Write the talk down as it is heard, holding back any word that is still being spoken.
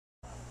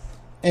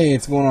Hey,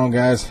 what's going on,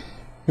 guys?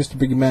 Mr.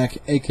 Biggie Mac,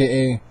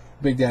 aka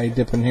Big Daddy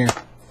Dippin' here.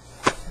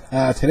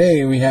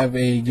 Today we have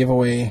a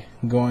giveaway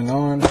going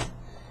on.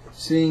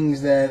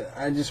 Seeing that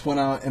I just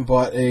went out and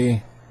bought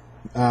a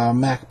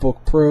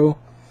MacBook Pro,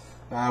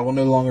 I will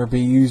no longer be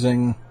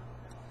using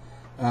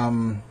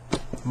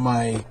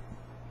my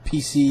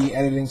PC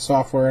editing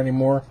software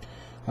anymore.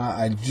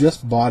 I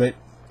just bought it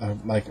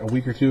like a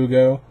week or two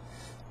ago,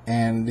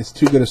 and it's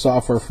too good a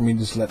software for me to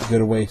just let go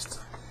to waste.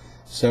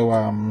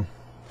 So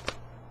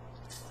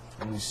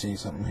let me see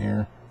something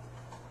here.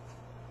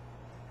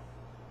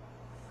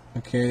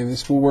 Okay,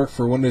 this will work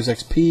for Windows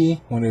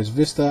XP, Windows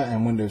Vista,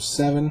 and Windows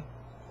 7.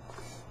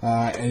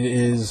 It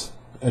is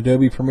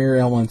Adobe Premiere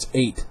Elements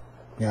 8,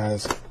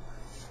 guys.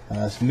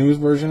 It's the newest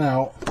version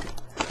out.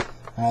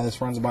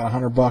 This runs about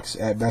 $100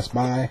 at Best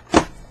Buy.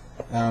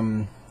 I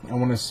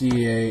want to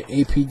see a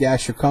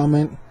AP-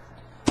 comment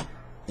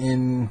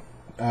in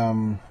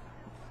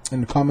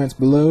the comments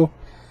below,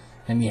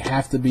 and you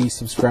have to be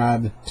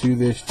subscribed to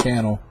this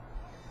channel.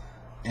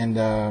 And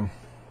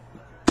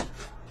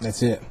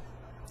that's it.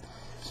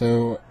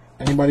 So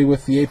anybody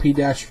with the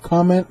AP-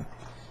 comment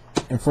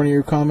in front of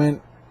your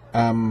comment,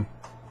 I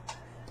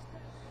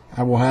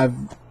will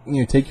have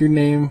take your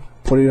name,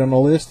 put it on the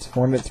list,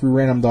 run it through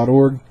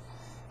random.org,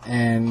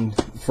 and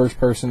the first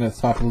person at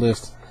the top of the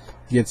list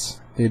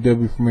gets the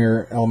Adobe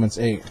Premiere Elements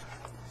 8.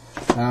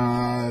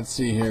 Let's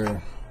see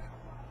here.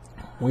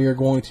 We are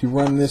going to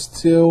run this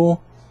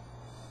till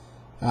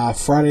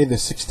Friday the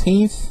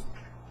 16th.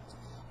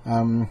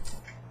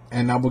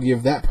 And I will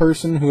give that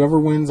person, whoever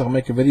wins, I'll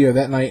make a video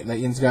that night, let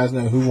you guys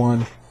know who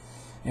won.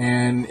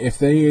 And if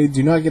they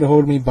do not get a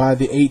hold of me by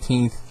the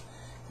 18th,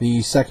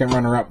 the second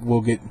runner-up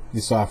will get the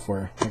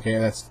software. Okay,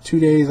 that's 2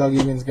 days. I'll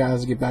give you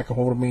guys to get back a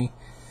hold of me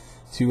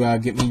to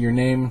get me your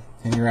name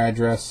and your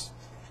address.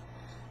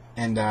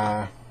 And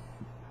yeah,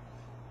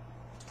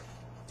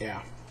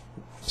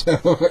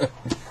 so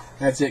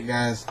that's it,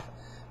 guys.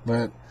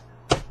 But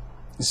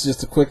this is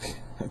just a quick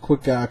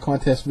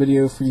contest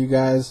video for you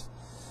guys.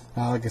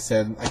 Like I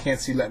said, I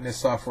can't see letting this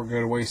software go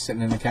to waste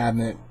sitting in the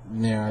cabinet.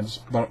 I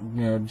just bought,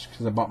 just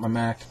because I bought my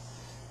Mac,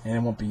 and it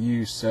won't be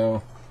used.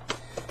 So,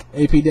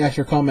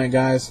 AP- comment,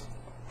 guys.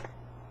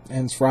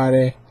 Ends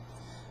Friday.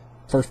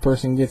 First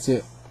person gets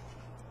it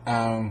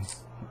on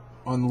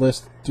the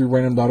list through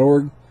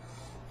random.org,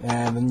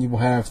 and then you will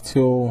have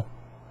till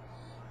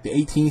the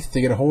 18th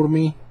to get a hold of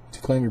me to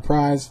claim your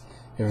prize.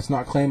 If it's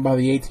not claimed by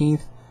the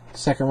 18th,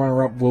 second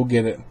runner-up will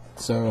get it.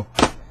 So,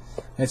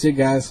 that's it,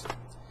 guys.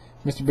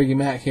 Mr. Biggie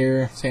Mac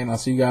here, saying I'll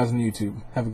see you guys on YouTube. Have a